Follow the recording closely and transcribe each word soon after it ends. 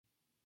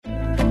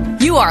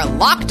You are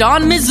Locked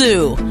On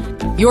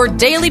Mizzou, your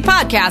daily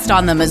podcast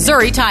on the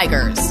Missouri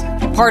Tigers,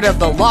 part of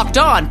the Locked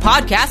On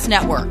Podcast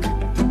Network.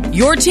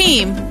 Your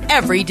team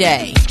every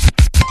day.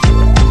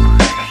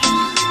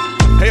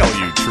 Hey, all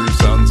you true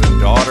sons and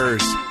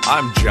daughters.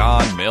 I'm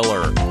John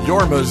Miller,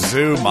 your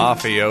Mizzou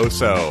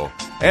mafioso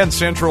and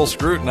central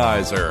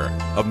scrutinizer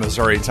of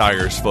Missouri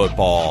Tigers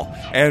football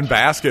and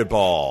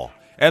basketball.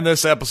 And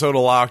this episode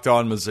of Locked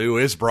On Mizzou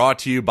is brought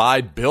to you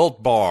by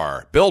Built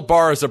Bar. Built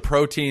Bar is a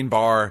protein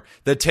bar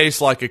that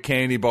tastes like a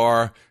candy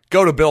bar.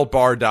 Go to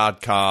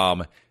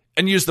BuiltBar.com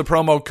and use the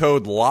promo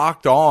code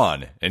Locked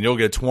On, and you'll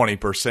get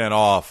 20%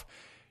 off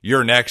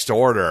your next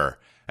order.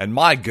 And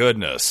my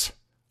goodness,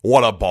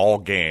 what a ball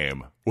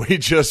game we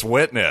just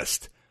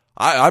witnessed.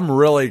 I'm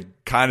really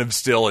kind of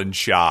still in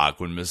shock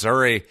when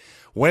Missouri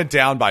went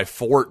down by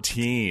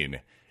 14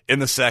 in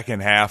the second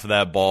half of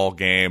that ball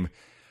game.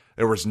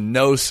 There was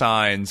no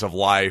signs of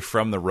life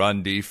from the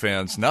run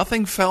defense.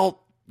 Nothing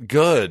felt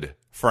good,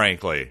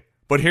 frankly.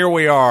 But here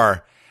we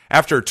are,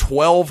 after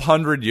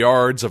 1,200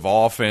 yards of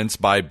offense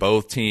by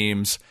both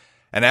teams,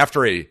 and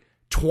after a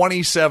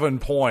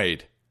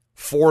 27-point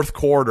fourth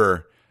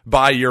quarter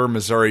by your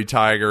Missouri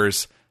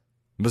Tigers,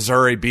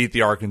 Missouri beat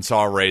the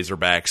Arkansas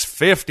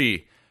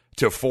Razorbacks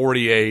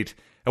 50-48,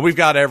 and we've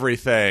got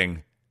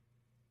everything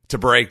to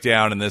break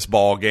down in this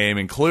ball game,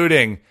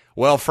 including,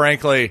 well,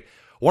 frankly,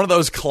 one of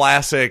those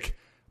classic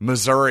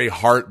Missouri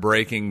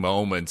heartbreaking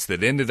moments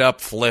that ended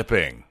up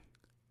flipping,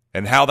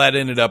 and how that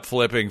ended up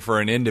flipping for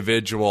an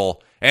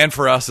individual and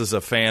for us as a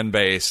fan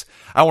base.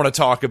 I want to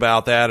talk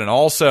about that. And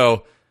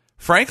also,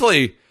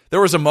 frankly, there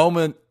was a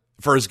moment,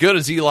 for as good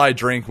as Eli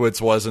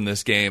Drinkwitz was in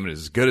this game and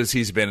as good as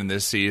he's been in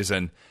this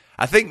season,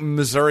 I think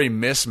Missouri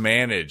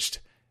mismanaged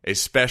a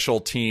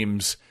special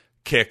teams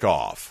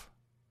kickoff.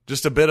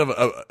 Just a bit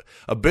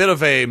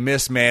of a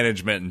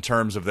mismanagement in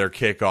terms of their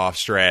kickoff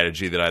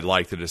strategy that I'd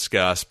like to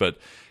discuss. But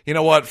you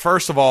know what?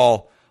 First of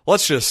all,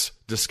 let's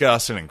just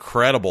discuss an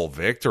incredible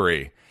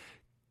victory.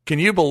 Can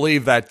you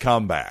believe that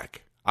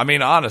comeback? I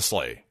mean,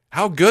 honestly,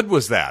 how good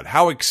was that?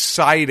 How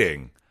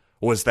exciting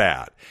was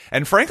that?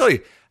 And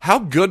frankly, how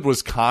good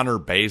was Connor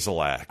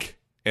Bazelak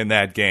in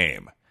that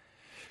game?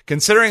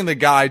 Considering the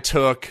guy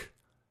took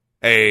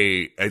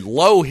a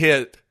low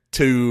hit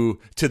to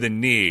the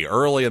knee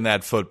early in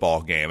that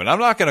football game. And I'm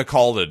not going to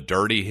call it a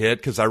dirty hit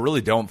because I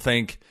really don't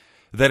think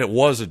that it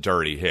was a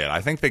dirty hit.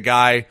 I think the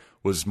guy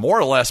was more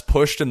or less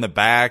pushed in the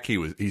back.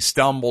 He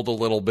stumbled a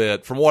little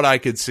bit. From what I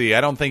could see,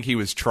 I don't think he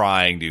was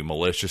trying to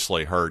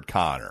maliciously hurt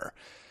Connor.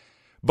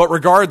 But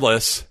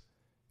regardless,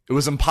 it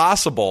was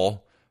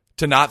impossible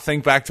to not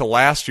think back to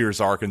last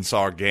year's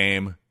Arkansas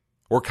game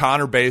where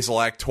Connor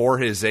Bazelak tore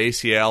his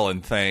ACL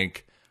and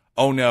think,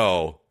 oh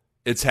no,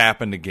 it's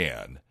happened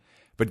again.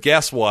 But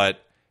guess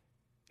what?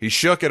 He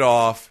shook it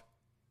off.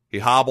 He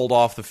hobbled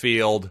off the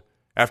field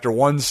after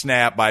one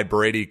snap by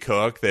Brady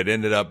Cook that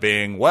ended up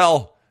being,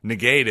 well,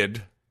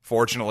 negated,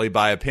 fortunately,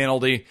 by a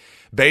penalty.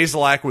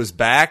 Bazelak was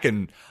back,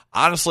 and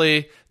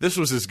honestly, this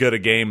was as good a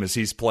game as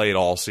he's played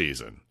all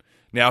season.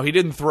 Now, he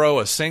didn't throw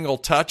a single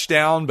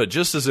touchdown, but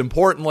just as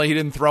importantly, he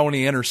didn't throw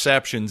any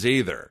interceptions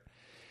either.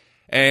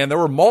 And there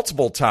were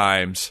multiple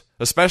times,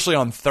 especially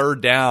on third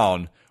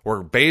down,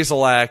 where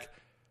Bazelak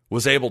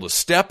was able to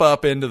step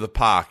up into the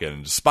pocket.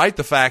 And despite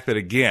the fact that,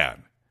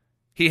 again,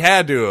 he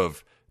had to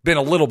have been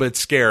a little bit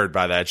scared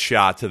by that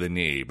shot to the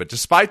knee. But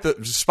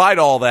despite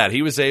all that,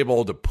 he was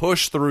able to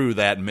push through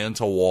that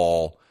mental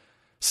wall,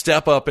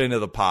 step up into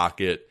the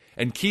pocket,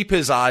 and keep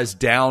his eyes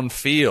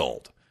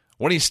downfield.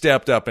 When he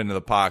stepped up into the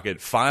pocket,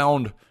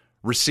 found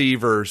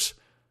receivers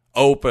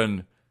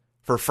open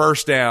for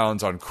first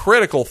downs on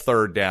critical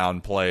third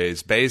down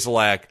plays.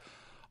 Bazelak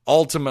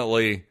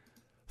ultimately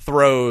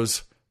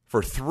throws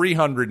for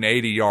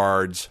 380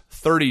 yards,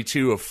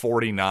 32 of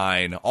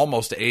 49,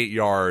 almost 8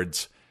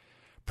 yards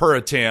per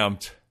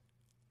attempt.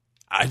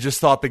 I just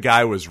thought the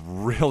guy was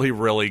really,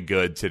 really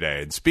good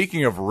today. And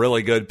speaking of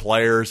really good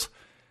players,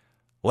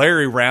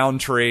 Larry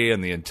Roundtree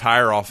and the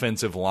entire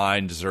offensive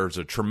line deserves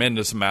a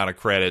tremendous amount of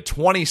credit.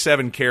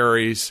 27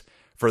 carries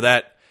for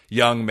that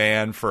young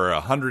man for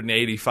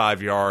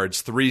 185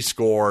 yards, 3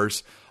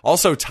 scores.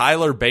 Also,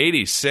 Tyler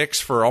Beatty, 6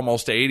 for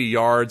almost 80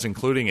 yards,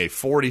 including a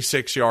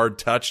 46-yard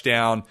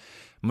touchdown.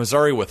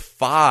 Missouri with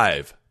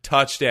 5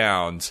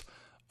 touchdowns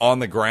on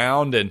the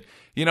ground. And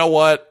you know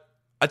what?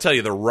 I tell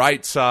you, the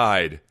right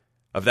side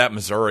of that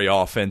Missouri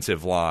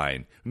offensive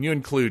line, when you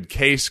include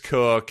Case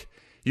Cook,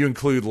 you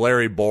include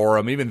Larry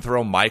Borum, even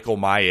throw Michael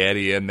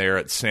Maietti in there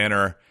at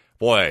center,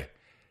 boy,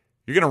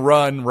 you're going to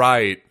run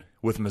right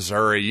with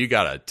Missouri. You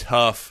got a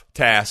tough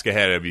task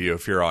ahead of you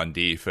if you're on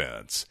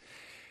defense.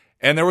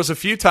 And there was a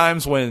few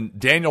times when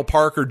Daniel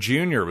Parker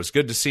Jr. was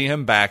good to see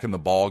him back in the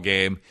ball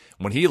game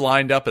when he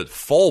lined up at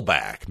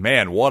fullback.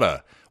 Man, what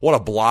a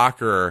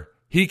blocker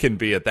he can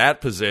be at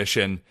that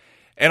position.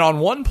 And on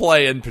one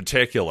play in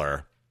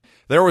particular,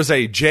 there was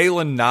a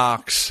Jalen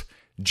Knox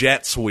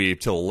jet sweep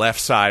to the left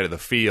side of the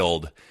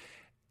field.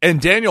 And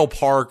Daniel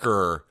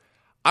Parker,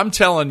 I'm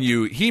telling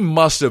you, he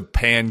must have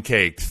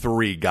pancaked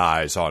 3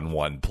 guys on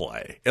one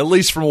play, at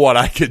least from what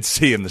I could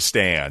see in the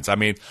stands. I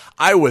mean,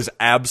 I was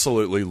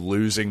absolutely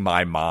losing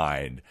my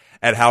mind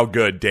at how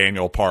good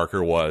Daniel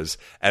Parker was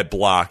at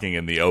blocking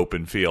in the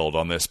open field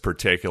on this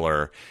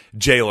particular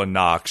Jalen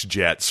Knox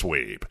jet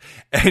sweep.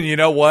 And you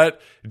know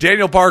what?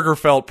 Daniel Parker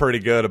felt pretty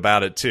good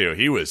about it too.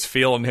 He was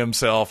feeling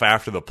himself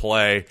after the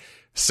play,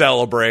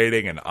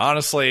 celebrating, and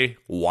honestly,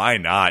 why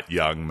not,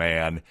 young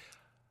man?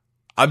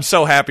 I'm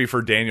so happy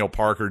for Daniel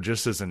Parker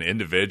just as an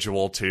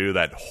individual, too.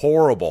 That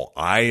horrible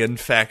eye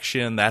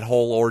infection, that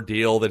whole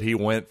ordeal that he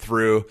went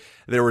through.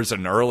 There was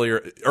an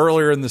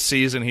earlier in the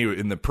season,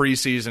 in the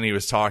preseason, he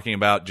was talking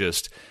about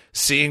just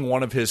seeing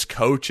one of his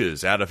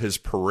coaches out of his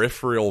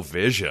peripheral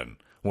vision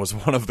was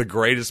one of the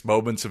greatest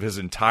moments of his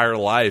entire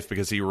life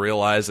because he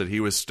realized that he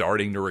was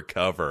starting to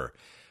recover.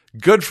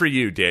 Good for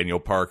you,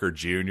 Daniel Parker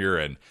Jr.,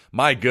 and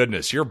my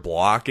goodness, your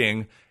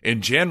blocking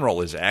in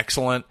general is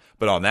excellent,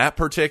 but on that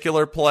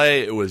particular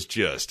play, it was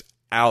just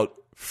out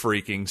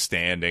freaking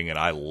standing, and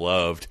I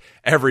loved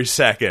every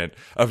second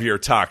of your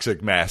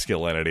toxic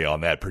masculinity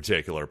on that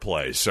particular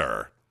play,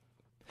 sir.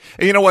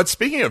 And you know what?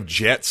 Speaking of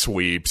jet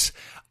sweeps,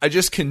 I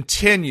just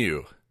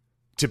continue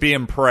to be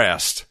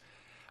impressed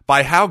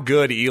by how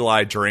good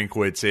Eli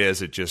Drinkwitz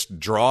is at just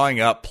drawing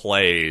up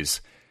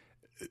plays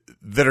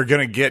that are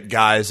going to get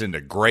guys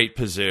into great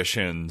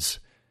positions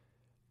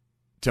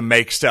to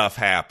make stuff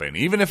happen,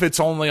 even if it's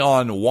only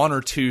on 1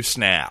 or 2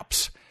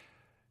 snaps.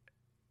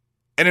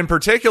 And in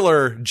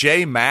particular,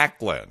 Jay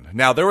Macklin.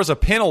 Now, there was a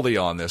penalty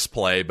on this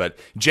play, but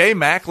Jay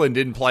Macklin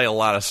didn't play a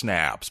lot of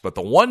snaps. But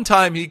the one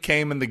time he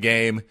came in the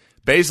game,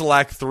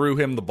 Bazelak threw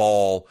him the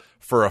ball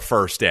for a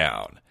first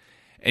down.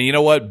 And you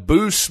know what?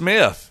 Boo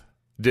Smith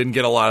didn't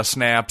get a lot of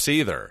snaps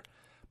either.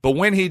 But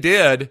when he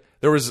did,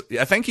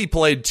 I think he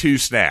played 2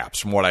 snaps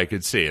from what I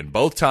could see. And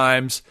both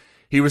times,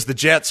 he was the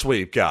jet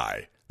sweep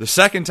guy. The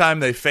second time,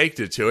 they faked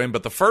it to him.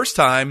 But the first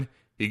time,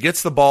 he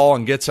gets the ball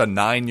and gets a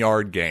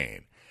 9-yard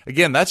gain.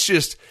 Again, that's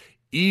just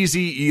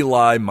easy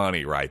Eli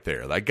money right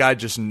there. That guy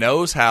just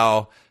knows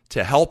how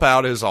to help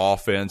out his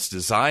offense,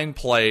 design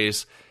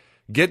plays,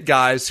 get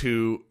guys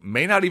who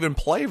may not even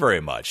play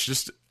very much.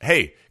 Just,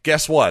 hey,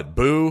 guess what?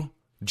 Boo,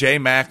 Jay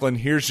Macklin,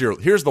 here's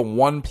the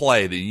one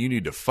play that you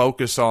need to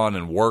focus on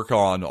and work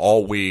on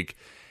all week.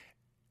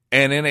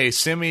 And in a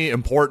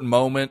semi-important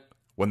moment,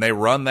 when they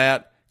run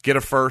that, get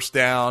a first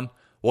down,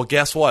 well,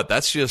 guess what?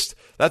 That's just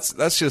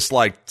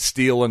like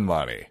stealing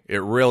money.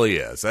 It really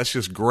is. That's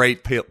just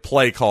great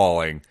play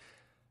calling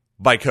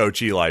by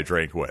Coach Eli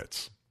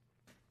Drinkwitz.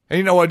 And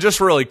you know what?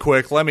 Just really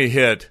quick, let me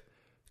hit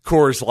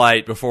Coors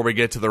Light before we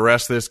get to the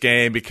rest of this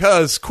game,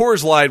 because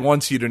Coors Light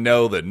wants you to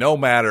know that no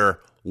matter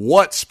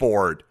what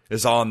sport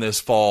is on this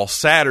fall,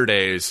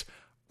 Saturdays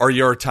are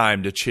your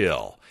time to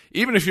chill.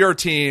 Even if your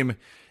team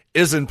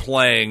isn't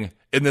playing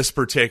in this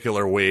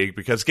particular week,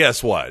 because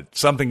guess what?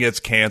 Something gets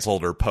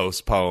canceled or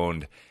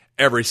postponed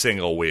every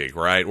single week,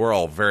 right? We're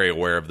all very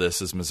aware of this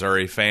as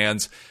Missouri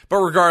fans. But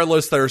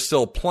regardless, there are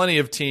still plenty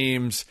of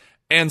teams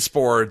and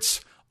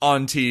sports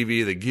on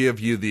TV that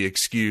give you the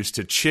excuse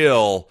to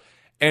chill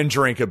and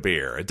drink a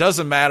beer. It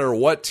doesn't matter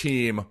what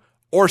team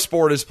or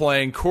sport is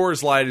playing.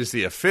 Coors Light is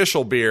the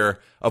official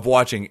beer of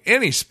watching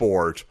any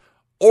sport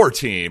or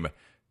team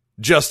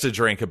just to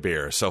drink a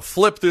beer. So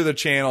flip through the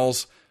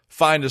channels,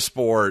 find a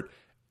sport,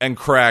 and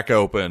crack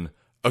open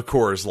a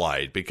Coors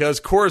Light,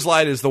 because Coors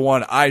Light is the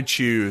one I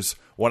choose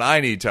when I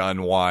need to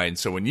unwind.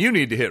 So when you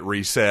need to hit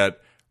reset,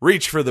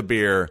 reach for the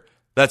beer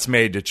that's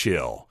made to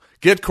chill.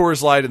 Get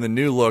Coors Light in the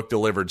new look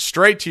delivered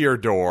straight to your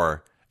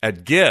door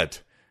at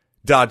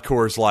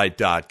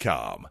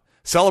get.CoorsLight.com.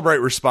 Celebrate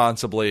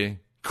responsibly.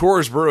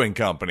 Coors Brewing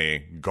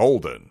Company,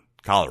 Golden,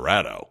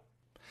 Colorado.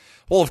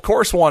 Well, of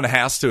course, one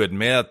has to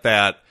admit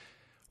that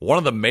one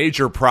of the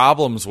major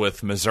problems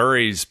with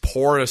Missouri's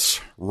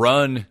porous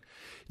run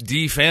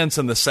defense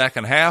in the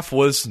second half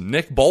was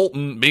Nick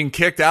Bolton being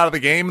kicked out of the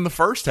game in the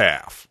first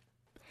half.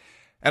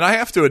 And I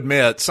have to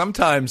admit,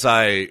 sometimes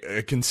I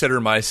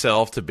consider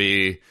myself to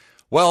be,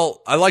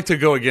 well, I like to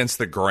go against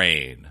the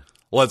grain.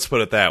 Let's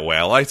put it that way.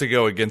 I like to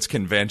go against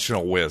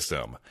conventional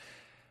wisdom.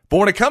 But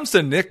when it comes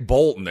to Nick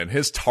Bolton and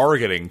his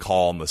targeting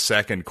call in the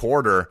second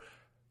quarter,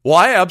 well,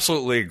 I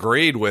absolutely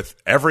agreed with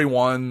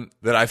everyone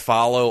that I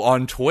follow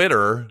on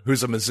Twitter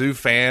who's a Mizzou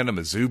fan, a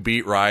Mizzou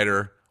beat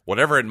writer,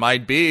 whatever it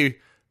might be.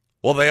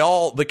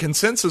 Well, the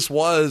consensus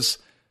was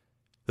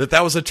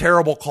that was a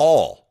terrible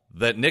call,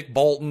 that Nick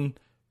Bolton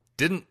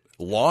didn't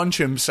launch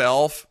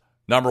himself,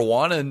 number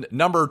one, and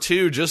number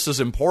two, just as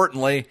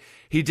importantly,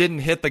 he didn't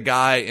hit the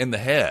guy in the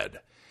head.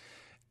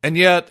 And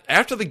yet,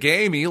 after the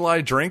game,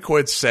 Eli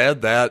Drinkwitz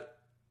said that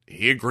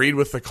he agreed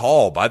with the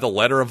call. By the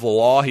letter of the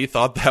law, he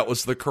thought that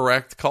was the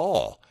correct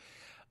call.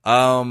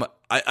 I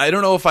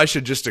don't know if I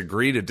should just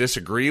agree to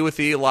disagree with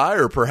Eli,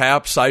 or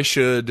perhaps I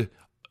should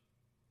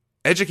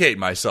educate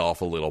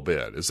myself a little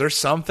bit. Is there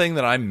something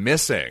that I'm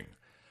missing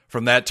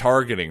from that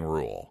targeting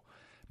rule?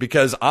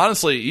 Because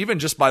honestly, even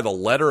just by the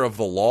letter of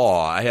the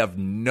law, I have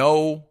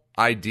no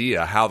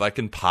idea how that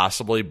can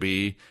possibly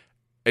be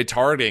a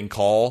targeting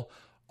call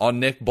on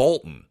Nick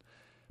Bolton.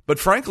 But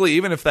frankly,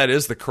 even if that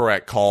is the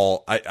correct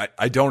call,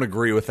 I don't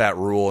agree with that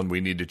rule, and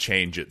we need to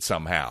change it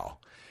somehow.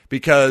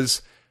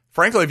 Because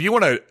frankly, if you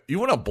want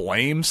to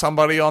blame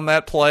somebody on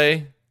that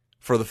play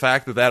for the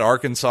fact that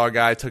Arkansas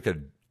guy took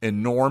an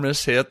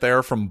enormous hit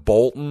there from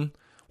Bolton,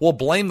 well,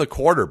 blame the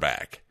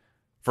quarterback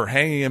for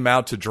hanging him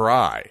out to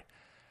dry.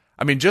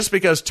 I mean, just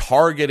because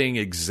targeting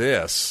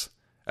exists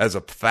as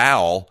a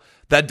foul,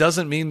 that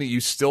doesn't mean that you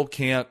still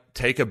can't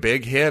take a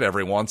big hit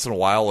every once in a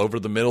while over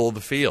the middle of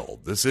the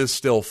field. This is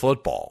still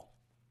football.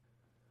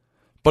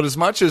 But as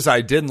much as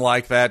I didn't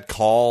like that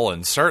call,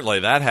 and certainly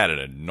that had an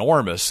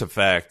enormous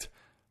effect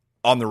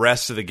on the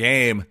rest of the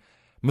game,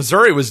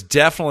 Missouri was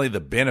definitely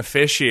the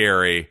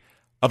beneficiary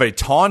of a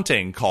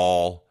taunting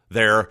call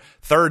there.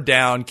 Third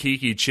down,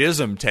 Keke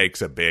Chisholm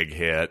takes a big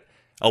hit,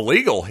 a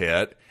legal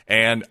hit,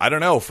 and I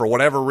don't know, for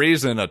whatever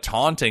reason, a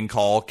taunting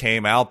call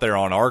came out there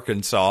on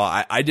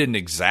Arkansas. I didn't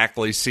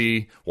exactly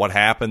see what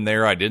happened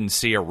there. I didn't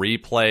see a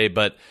replay,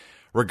 but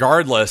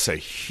regardless, a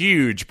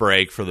huge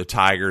break for the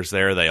Tigers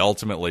there. They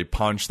ultimately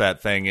punched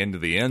that thing into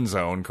the end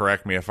zone.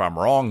 Correct me if I'm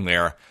wrong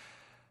there.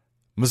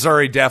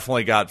 Missouri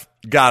definitely got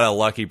a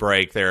lucky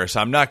break there, so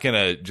I'm not going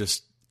to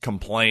just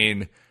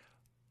complain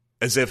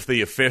as if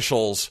the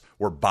officials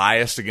were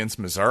biased against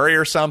Missouri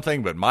or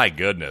something, but my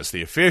goodness,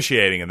 the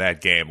officiating in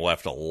that game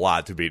left a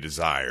lot to be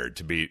desired,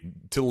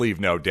 to leave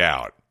no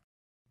doubt.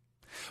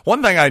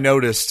 One thing I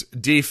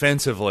noticed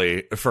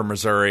defensively for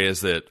Missouri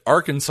is that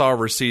Arkansas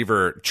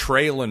receiver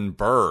Treylon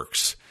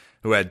Burks,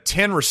 who had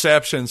 10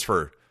 receptions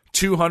for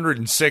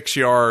 206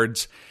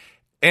 yards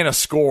and a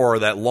score,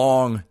 that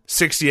long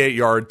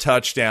 68-yard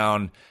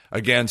touchdown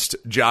against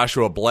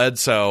Joshua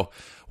Bledsoe.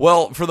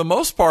 Well, for the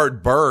most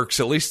part, Burks,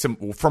 at least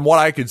from what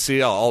I could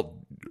see, I'll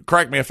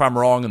correct me if I'm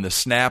wrong in the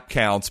snap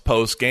counts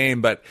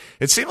post-game, but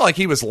it seemed like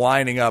he was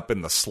lining up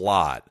in the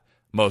slot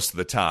most of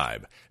the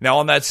time. Now,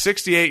 on that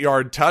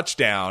 68-yard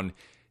touchdown,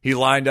 he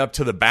lined up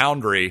to the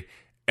boundary,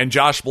 and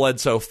Josh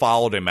Bledsoe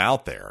followed him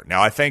out there.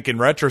 Now, I think in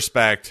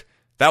retrospect,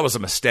 that was a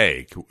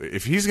mistake.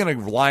 If he's going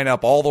to line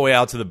up all the way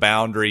out to the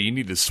boundary, you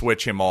need to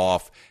switch him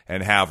off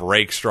and have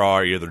Rakestraw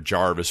or either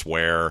Jarvis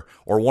Ware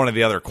or one of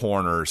the other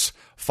corners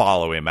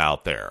follow him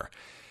out there.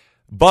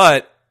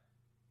 But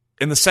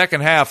in the second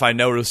half, I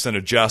noticed an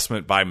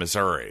adjustment by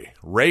Missouri.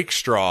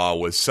 Rakestraw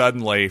was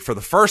suddenly, for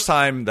the first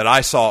time that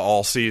I saw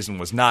all season,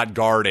 was not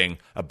guarding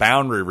a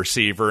boundary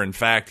receiver. In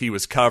fact, he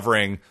was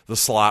covering the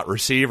slot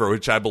receiver,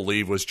 which I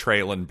believe was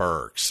Treylon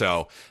Burks.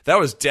 So that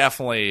was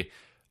definitely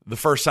the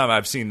first time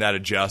I've seen that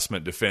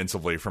adjustment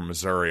defensively from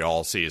Missouri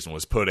all season,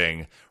 was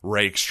putting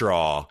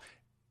Rakestraw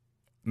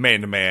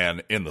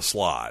man-to-man in the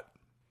slot.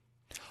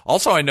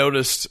 Also, I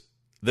noticed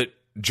that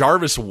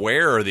Jarvis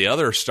Ware, the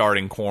other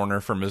starting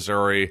corner for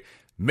Missouri,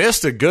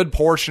 missed a good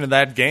portion of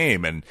that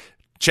game. And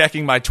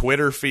checking my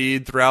Twitter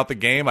feed throughout the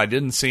game, I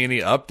didn't see any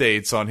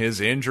updates on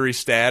his injury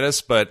status,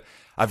 but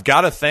I've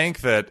got to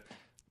think that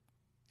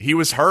he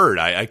was hurt.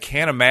 I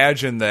can't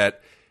imagine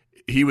that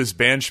he was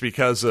benched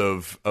because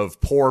of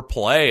poor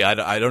play.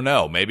 I don't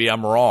know. Maybe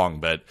I'm wrong,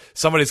 but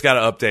somebody's got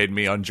to update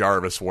me on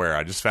Jarvis Ware.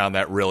 I just found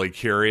that really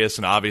curious,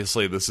 and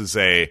obviously this is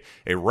a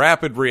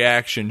rapid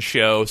reaction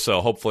show,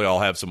 so hopefully I'll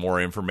have some more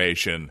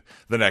information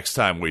the next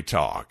time we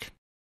talk.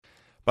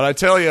 But I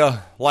tell you,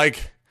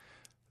 like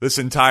this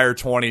entire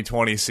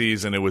 2020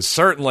 season, it was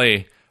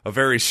certainly a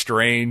very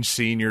strange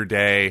senior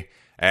day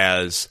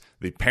as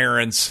the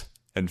parents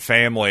and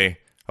family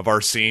of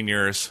our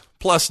seniors,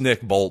 plus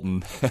Nick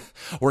Bolton,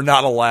 were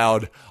not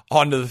allowed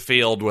onto the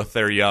field with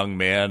their young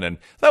men, and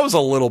that was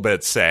a little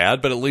bit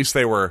sad, but at least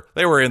they were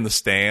in the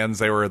stands,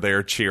 they were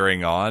there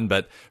cheering on.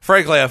 But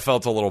frankly, I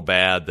felt a little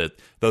bad that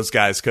those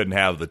guys couldn't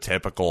have the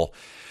typical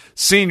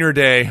senior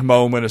day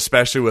moment,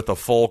 especially with a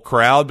full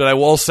crowd. But I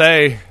will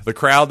say, the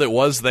crowd that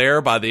was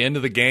there by the end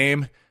of the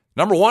game,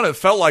 number one, it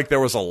felt like there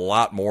was a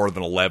lot more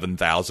than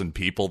 11,000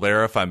 people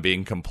there, if I'm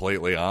being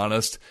completely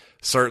honest.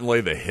 Certainly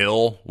the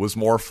Hill was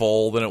more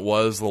full than it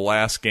was the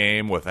last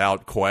game,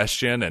 without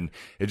question, and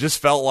it just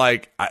felt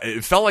like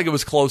it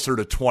was closer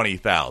to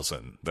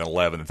 20,000 than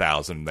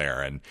 11,000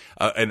 there. And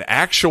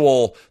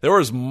there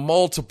was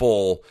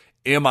multiple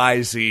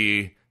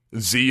MIZ-ZOU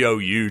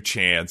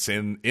chants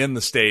in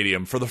the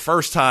stadium for the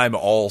first time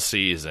all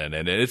season,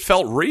 and it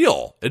felt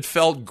real. It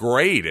felt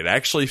great. It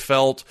actually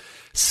felt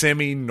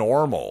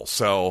semi-normal.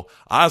 So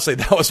honestly,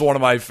 that was one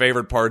of my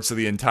favorite parts of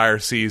the entire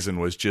season,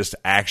 was just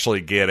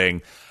actually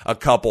getting a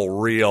couple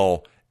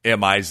real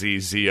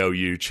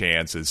MIZ-ZOU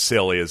chants, as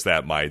silly as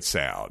that might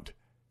sound.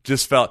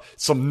 Just felt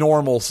some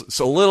normal,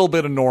 so a little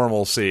bit of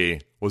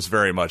normalcy was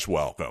very much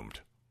welcomed.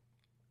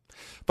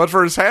 But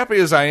for as happy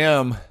as I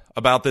am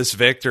about this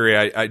victory,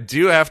 I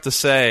do have to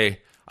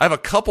say, I have a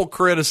couple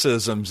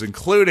criticisms,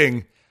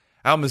 including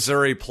how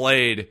Missouri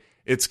played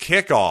its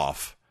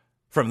kickoff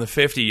from the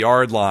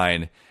 50-yard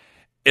line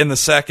in the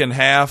second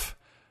half.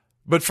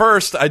 But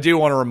first, I do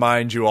want to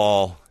remind you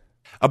all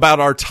about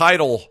our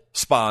title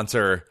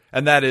sponsor,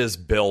 and that is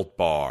Built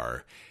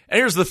Bar. And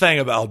here's the thing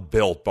about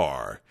Built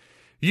Bar.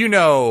 You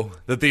know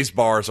that these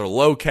bars are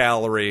low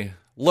calorie,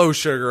 low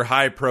sugar,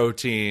 high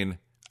protein,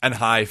 and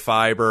high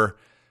fiber.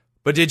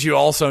 But did you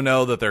also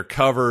know that they're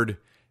covered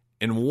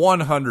in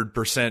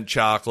 100%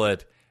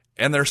 chocolate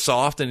and they're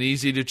soft and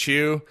easy to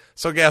chew?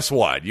 So guess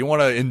what? You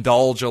want to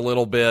indulge a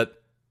little bit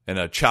in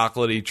a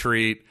chocolatey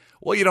treat?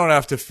 Well, you don't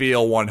have to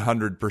feel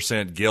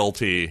 100%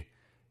 guilty,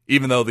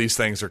 even though these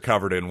things are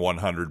covered in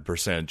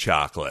 100%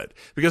 chocolate.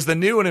 Because the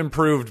new and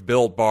improved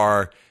Built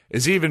Bar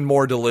is even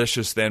more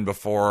delicious than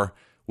before,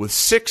 with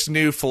 6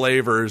 new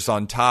flavors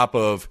on top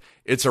of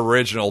its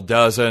original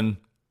dozen.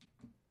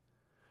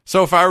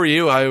 So if I were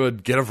you, I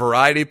would get a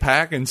variety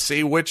pack and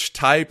see which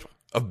type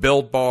of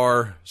Built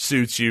Bar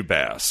suits you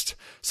best.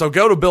 So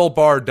go to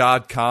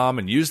BuiltBar.com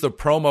and use the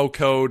promo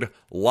code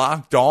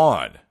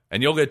LOCKEDON,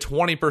 and you'll get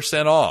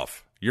 20%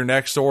 off your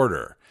next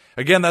order.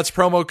 Again, that's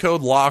promo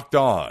code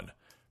LOCKEDON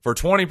for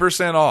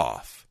 20%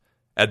 off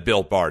at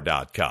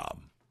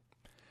BuiltBar.com.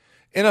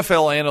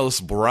 NFL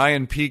analyst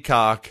Brian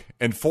Peacock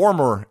and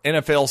former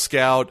NFL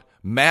scout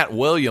Matt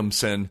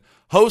Williamson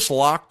host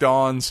Locked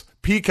On's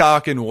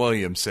Peacock and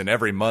Williamson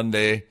every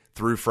Monday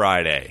through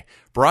Friday.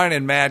 Brian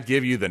and Matt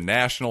give you the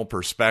national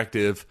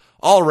perspective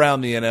all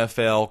around the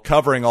NFL,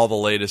 covering all the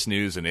latest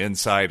news and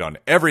insight on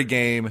every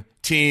game,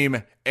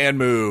 team, and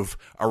move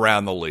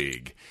around the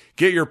league.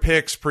 Get your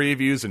picks,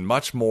 previews, and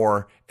much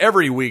more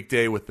every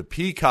weekday with the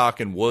Peacock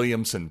and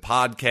Williamson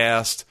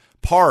podcast,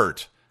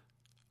 part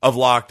of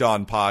Locked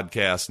On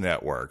Podcast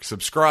Network.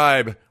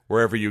 Subscribe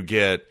wherever you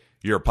get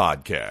your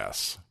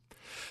podcasts.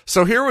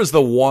 So here was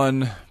the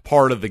one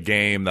part of the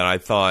game that I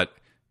thought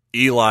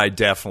Eli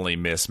definitely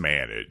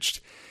mismanaged.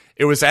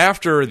 It was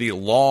after the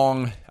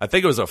long, I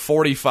think it was a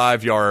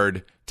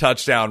 45-yard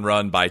touchdown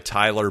run by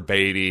Tyler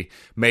Beatty,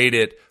 made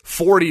it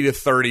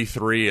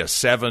 40-33, a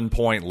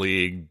 7-point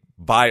lead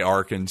by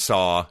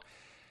Arkansas.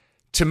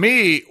 To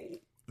me,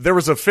 there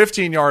was a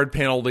 15-yard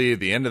penalty at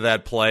the end of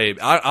that play.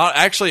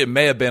 Actually, it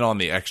may have been on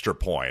the extra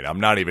point. I'm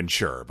not even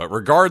sure. But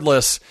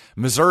regardless,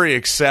 Missouri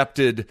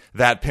accepted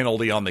that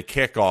penalty on the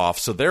kickoff,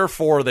 so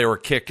therefore they were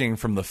kicking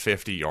from the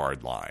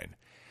 50-yard line.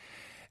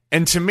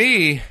 And to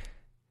me,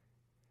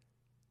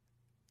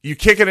 you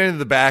kick it into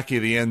the back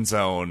of the end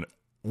zone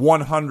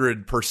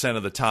 100%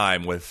 of the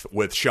time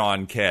with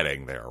Sean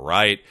Ketting there,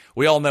 right?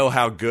 We all know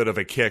how good of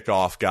a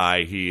kickoff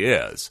guy he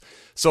is.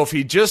 So if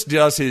he just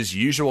does his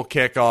usual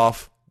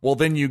kickoff, well,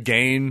 then you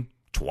gain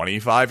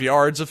 25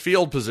 yards of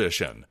field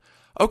position.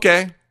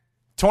 Okay,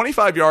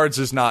 25 yards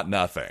is not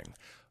nothing.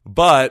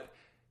 But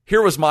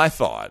here was my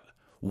thought.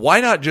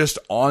 Why not just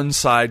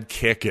onside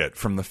kick it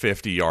from the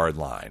 50-yard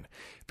line?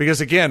 Because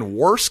again,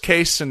 worst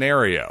case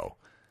scenario,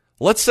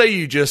 let's say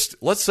you just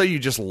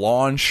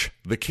launch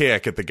the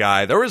kick at the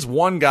guy. There was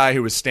one guy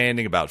who was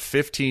standing about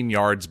 15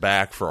 yards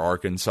back for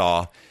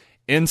Arkansas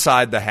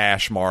inside the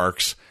hash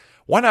marks.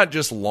 Why not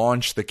just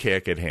launch the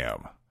kick at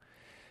him?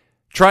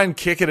 Try and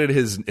kick it at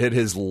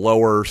his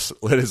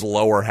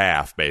lower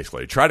half,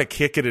 basically. Try to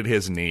kick it at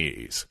his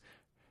knees.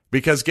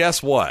 Because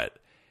guess what?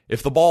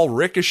 If the ball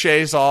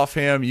ricochets off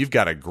him, you've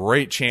got a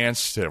great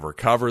chance to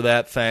recover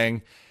that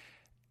thing.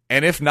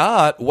 And if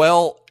not,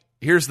 well,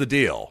 here's the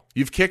deal.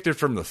 You've kicked it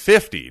from the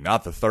 50,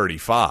 not the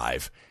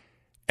 35.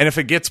 And if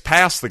it gets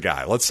past the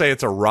guy, let's say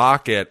it's a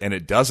rocket and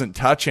it doesn't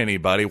touch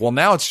anybody, well,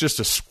 now it's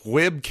just a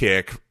squib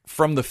kick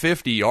from the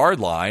 50-yard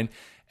line.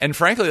 And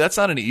frankly, that's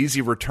not an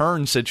easy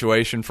return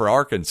situation for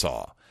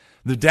Arkansas.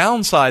 The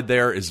downside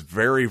there is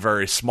very,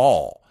 very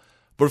small.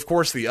 But of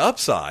course, the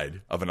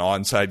upside of an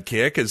onside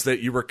kick is that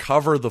you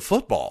recover the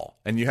football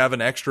and you have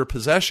an extra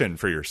possession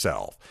for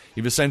yourself.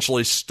 You've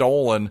essentially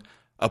stolen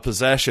a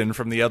possession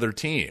from the other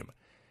team.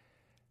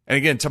 And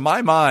again, to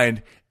my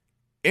mind,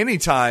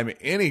 anytime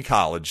any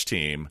college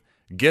team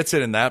gets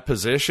it in that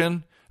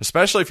position,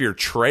 especially if you're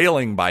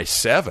trailing by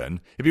 7.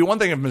 It'd be one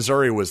thing if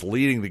Missouri was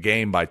leading the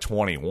game by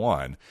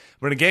 21.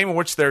 But in a game in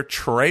which they're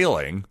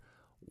trailing,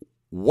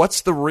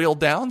 what's the real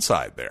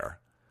downside there?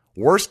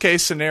 Worst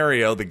case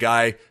scenario, the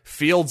guy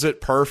fields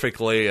it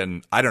perfectly,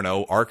 and I don't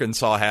know,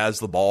 Arkansas has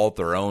the ball at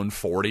their own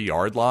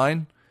 40-yard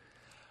line.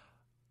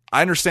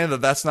 I understand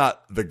that that's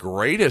not the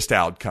greatest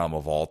outcome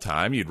of all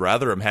time. You'd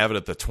rather him have it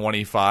at the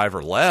 25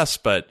 or less,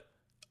 but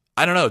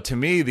I don't know. To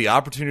me, the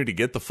opportunity to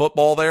get the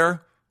football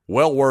there,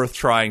 well worth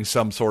trying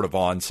some sort of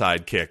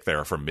onside kick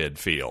there from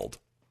midfield.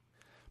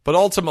 But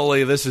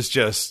ultimately, this is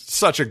just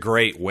such a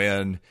great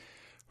win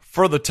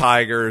for the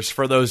Tigers,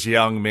 for those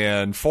young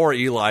men, for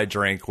Eli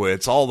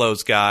Drinkwitz, all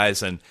those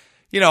guys. And,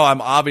 you know,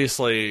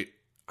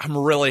 I'm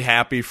really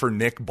happy for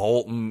Nick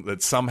Bolton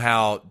that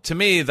somehow, to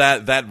me,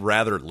 that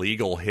rather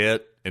legal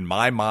hit, in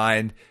my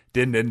mind,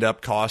 didn't end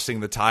up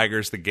costing the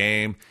Tigers the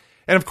game.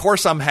 And, of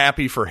course, I'm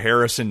happy for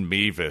Harrison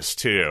Mevis,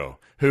 too,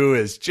 who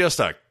is just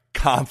a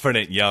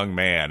confident young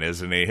man,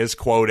 isn't he? His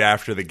quote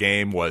after the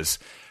game was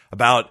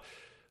about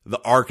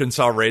the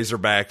Arkansas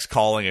Razorbacks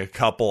calling a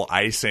couple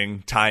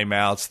icing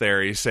timeouts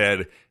there. He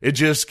said, "It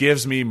just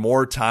gives me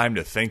more time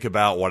to think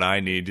about what I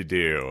need to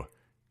do.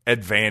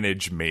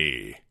 Advantage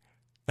me."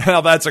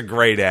 Now, that's a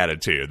great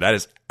attitude. That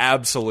is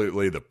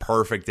absolutely the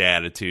perfect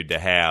attitude to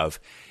have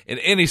in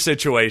any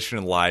situation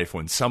in life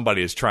when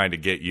somebody is trying to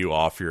get you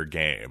off your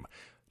game.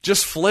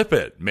 just flip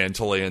it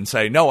mentally and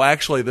say, no,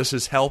 actually, this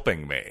is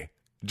helping me.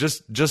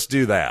 Just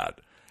do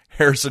that.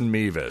 Harrison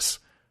Mevis.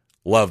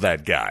 Love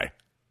that guy.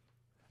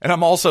 And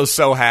I'm also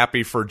so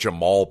happy for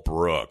Jamal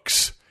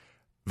Brooks,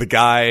 the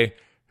guy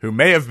who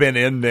may have been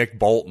in Nick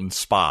Bolton's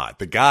spot,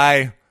 the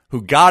guy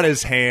who got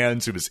his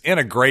hands, who was in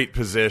a great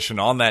position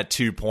on that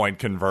 2-point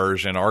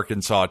conversion.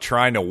 Arkansas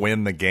trying to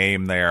win the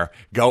game there,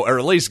 or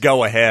at least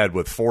go ahead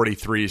with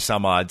 43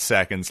 some odd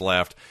seconds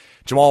left.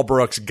 Jamal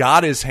Brooks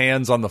got his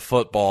hands on the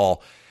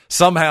football,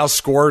 somehow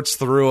squirts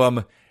through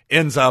him,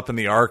 ends up in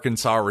the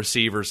Arkansas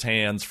receiver's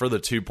hands for the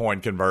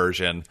 2-point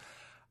conversion.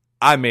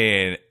 I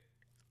mean,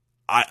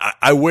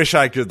 I wish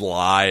I could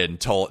lie and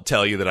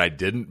tell you that I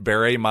didn't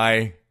bury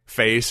my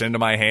face into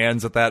my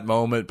hands at that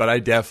moment, but I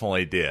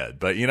definitely did.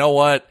 But you know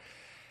what?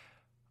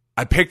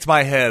 I picked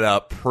my head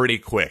up pretty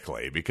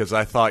quickly because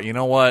I thought, you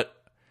know what?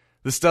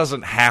 This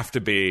doesn't have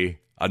to be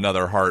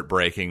another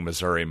heartbreaking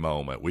Missouri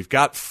moment. We've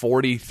got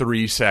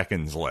 43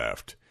 seconds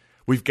left.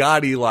 We've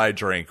got Eli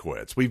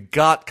Drinkwitz. We've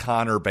got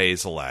Connor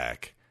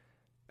Bazelak.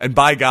 And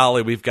by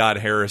golly, we've got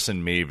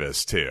Harrison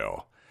Mevis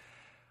too.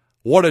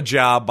 What a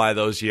job by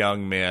those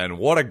young men.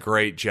 What a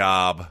great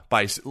job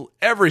by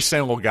every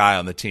single guy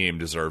on the team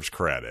deserves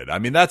credit. I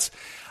mean,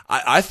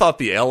 I thought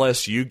the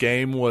LSU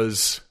game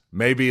was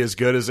maybe as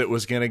good as it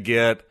was going to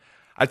get.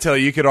 I tell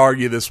you could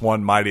argue this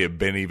one might have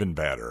been even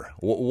better.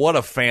 What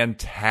a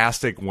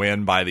fantastic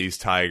win by these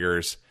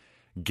Tigers,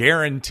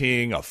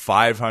 guaranteeing a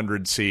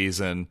 500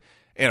 season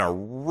in a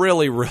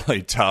really,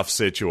 really tough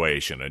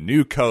situation. A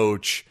new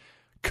coach,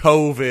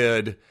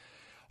 COVID,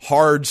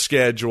 hard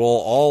schedule,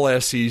 all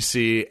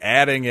SEC,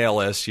 adding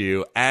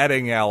LSU,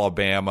 adding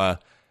Alabama.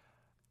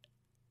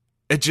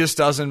 It just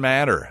doesn't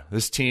matter.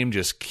 This team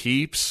just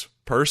keeps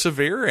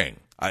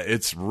persevering.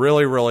 It's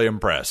really, really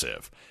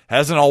impressive.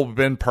 Hasn't all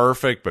been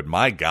perfect, but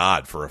my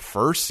God, for a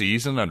first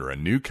season under a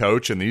new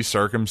coach in these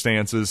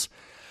circumstances,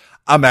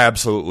 I'm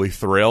absolutely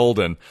thrilled.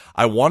 And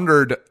I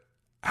wondered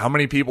how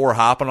many people were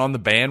hopping on the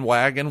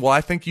bandwagon. Well,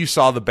 I think you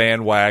saw the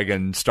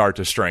bandwagon start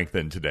to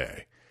strengthen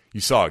today. You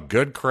saw a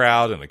good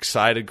crowd, an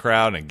excited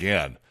crowd, and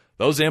again,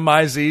 those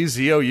MIZ,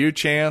 ZOU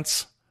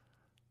chants,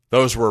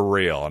 those were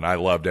real, and I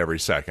loved every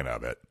second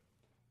of it.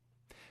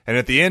 And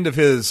at the end of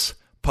his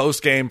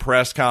post-game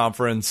press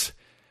conference,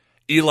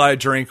 Eli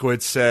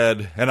Drinkwitz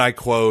said, and I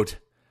quote,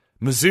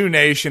 "Mizzou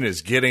Nation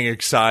is getting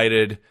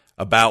excited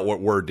about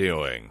what we're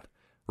doing.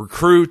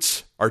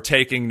 Recruits are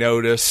taking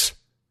notice,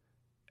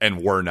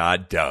 and we're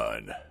not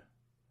done."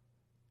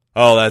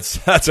 Oh,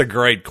 that's a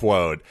great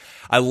quote.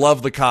 I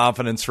love the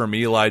confidence from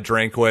Eli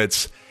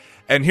Drinkwitz.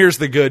 And here's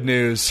the good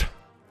news.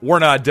 We're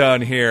not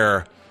done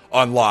here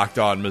on Locked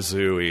On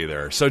Mizzou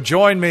either. So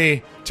join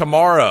me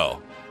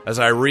tomorrow as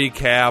I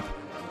recap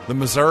the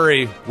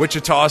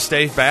Missouri-Wichita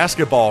State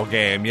basketball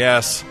game.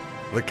 Yes,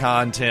 the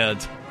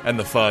content and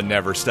the fun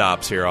never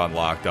stops here on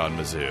Locked On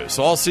Mizzou.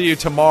 So I'll see you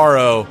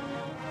tomorrow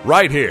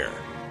right here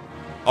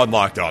on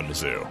Locked On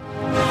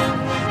Mizzou.